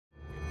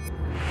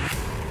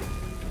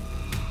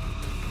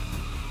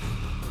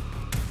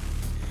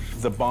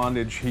The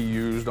bondage he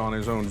used on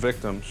his own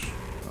victims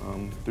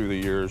through the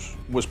years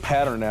was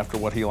patterned after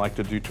what he liked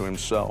to do to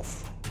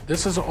himself.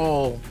 This is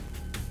all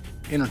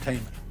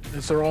entertainment.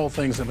 These are all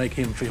things that make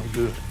him feel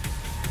good.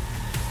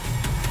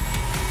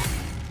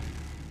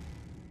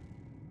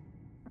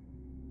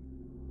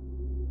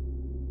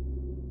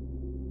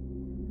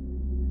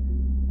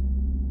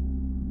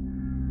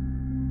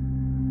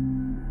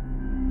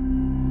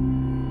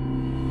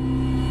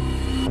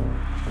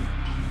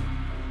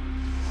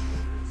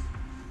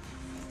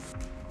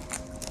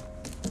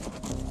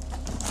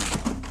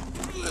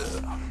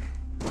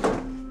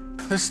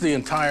 This is the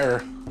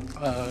entire,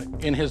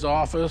 in his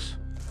office,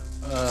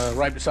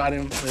 right beside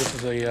him, this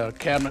is a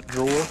cabinet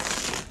drawer.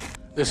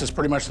 This is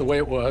pretty much the way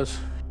it was.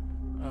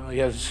 He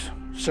has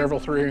several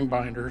 3-ring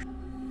binders,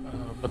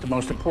 but the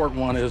most important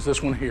one is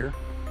this one here.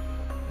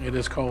 It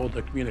is called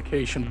the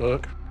communication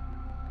book.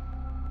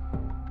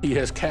 He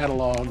has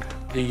cataloged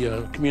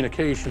the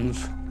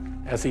communications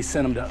as he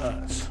sent them to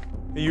us.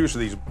 He used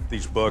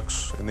these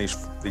books and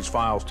these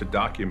files to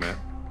document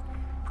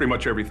pretty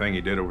much everything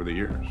he did over the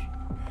years.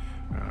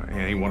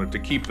 And he wanted to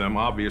keep them,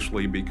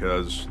 obviously,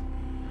 because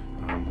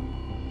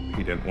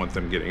he didn't want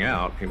them getting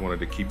out. He wanted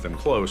to keep them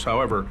close.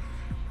 However,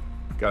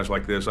 guys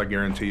like this, I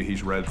guarantee you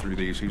he's read through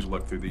these, he's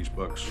looked through these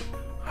books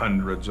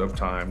hundreds of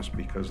times,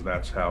 because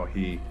that's how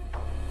he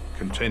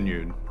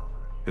continued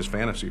his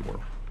fantasy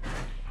world.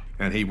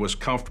 And he was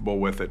comfortable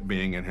with it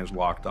being in his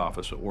locked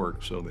office at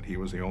work, so that he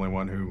was the only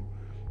one who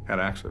had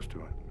access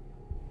to it.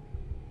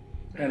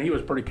 And he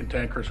was pretty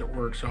cantankerous at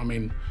work, so I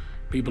mean,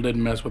 people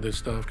didn't mess with his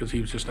stuff because he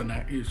was just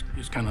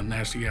he's kind of a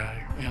nasty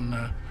guy and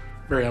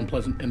very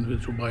unpleasant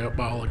individual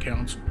by all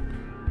accounts.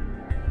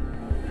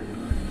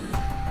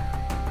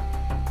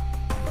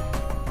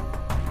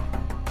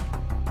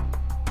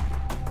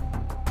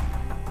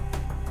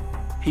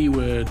 He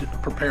would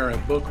prepare a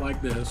book like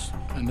this,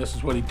 and this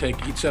is what he'd take.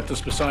 He'd set this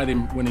beside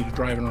him when he was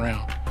driving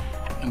around.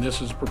 And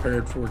this is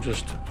prepared for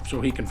just so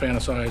he can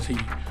fantasize.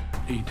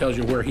 He tells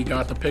you where he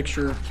got the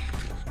picture.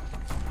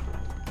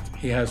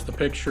 He has the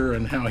picture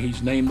and how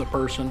he's named the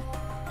person.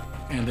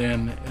 And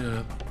then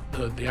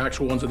the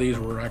actual ones of these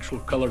were actual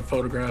colored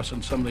photographs,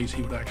 and some of these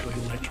he would actually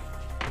lynch.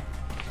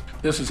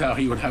 This is how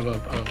he would have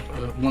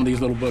one of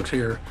these little books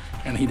here,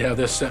 and he'd have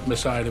this set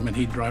beside him, and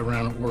he'd drive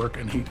around at work,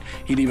 and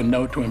he'd even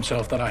note to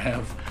himself that I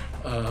have,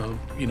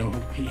 you know,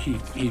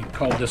 he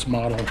called this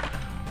model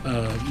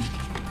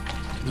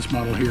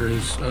here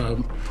is,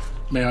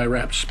 may I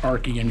wrap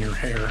Sparky in your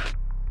hair.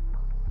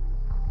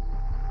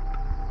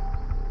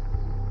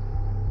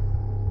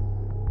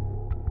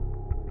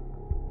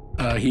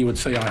 He would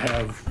say,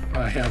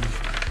 I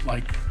have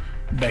like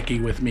Becky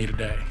with me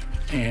today.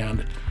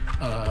 And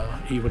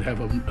he would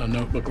have a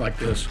notebook like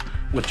this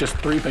with just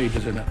 3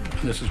 pages in it.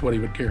 And this is what he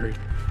would carry,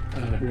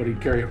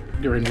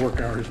 during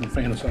work hours and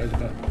fantasize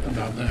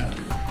about that.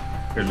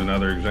 Here's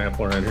another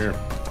example right here.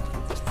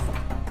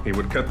 He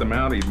would cut them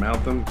out, he'd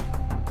mount them.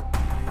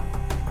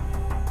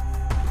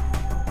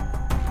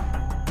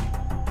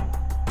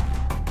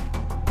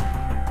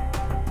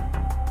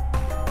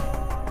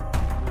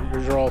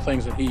 These are all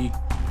things that he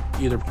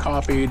either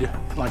copied.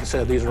 Like I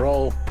said, these are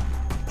all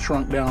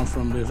shrunk down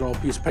from, there's all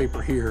piece of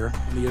paper here,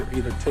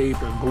 either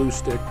tape or glue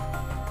stick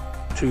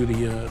to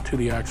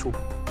the actual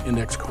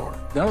index card.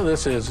 None of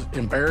this is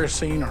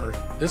embarrassing, or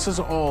this is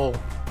all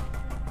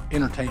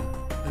entertainment.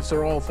 These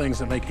are all things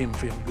that make him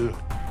feel good.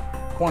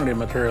 Quantity of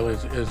material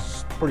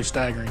is pretty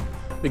staggering,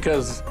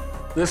 because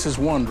this is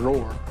one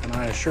drawer, and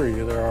I assure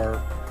you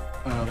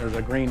there's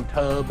a green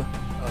tub,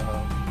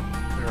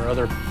 there are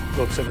other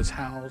books at his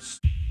house.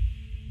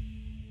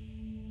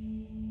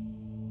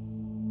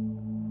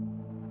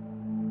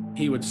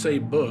 He would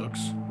save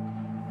books,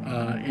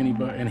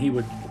 and he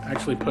would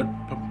actually put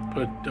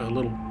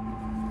little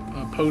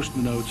post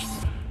notes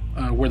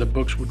where the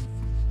books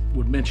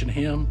would mention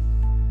him.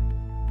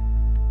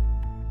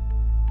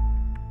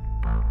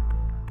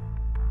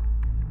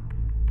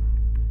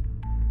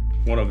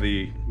 One of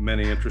the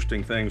many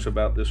interesting things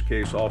about this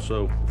case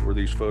also were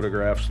these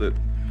photographs that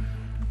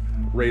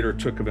Rader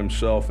took of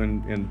himself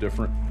in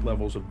different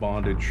levels of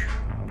bondage.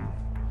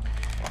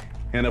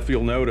 And if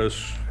you'll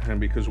notice, and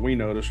because we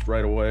noticed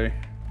right away,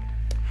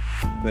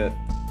 that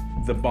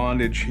the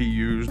bondage he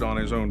used on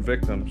his own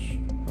victims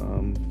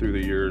through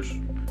the years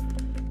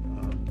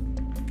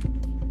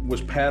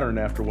was patterned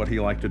after what he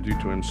liked to do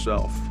to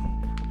himself,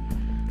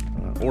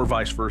 or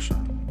vice versa.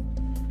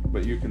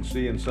 But you can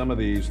see in some of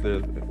these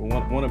that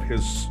one of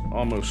his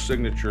almost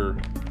signature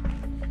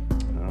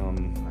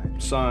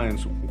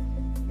signs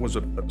was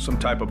some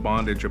type of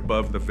bondage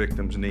above the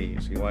victim's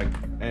knees. He liked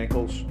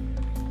ankles,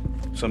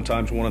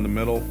 sometimes one in the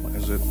middle,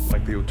 as it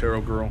like the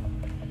Otero girl,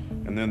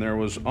 and then there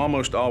was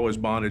almost always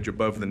bondage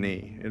above the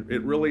knee.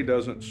 It really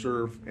doesn't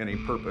serve any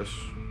purpose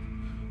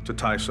to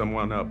tie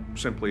someone up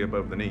simply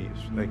above the knees.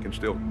 They can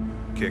still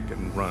kick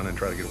and run and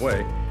try to get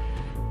away,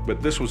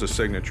 but this was a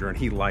signature, and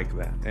he liked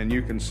that. And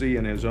you can see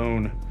in his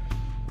own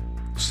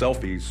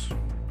selfies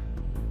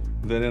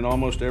that in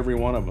almost every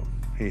one of them,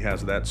 he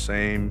has that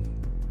same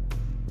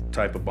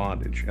type of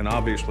bondage. And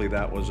obviously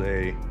that was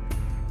a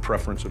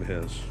preference of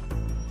his.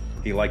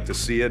 He liked to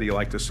see it. He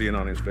liked to see it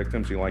on his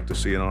victims. He liked to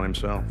see it on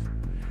himself.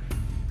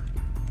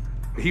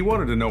 He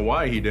wanted to know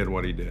why he did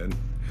what he did,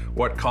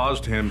 what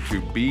caused him to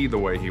be the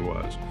way he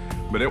was.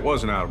 But it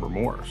wasn't out of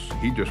remorse.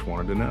 He just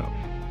wanted to know.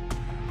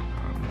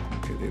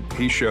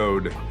 He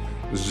showed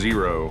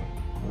zero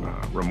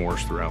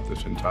remorse throughout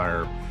this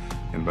entire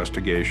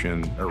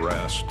investigation,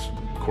 arrest,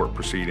 court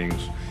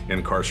proceedings,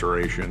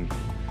 incarceration.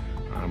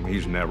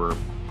 He's never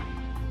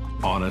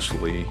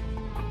honestly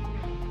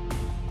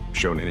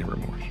shown any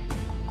remorse.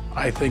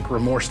 I think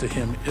remorse to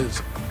him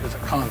is a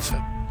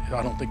concept.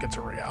 I don't think it's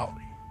a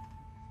reality.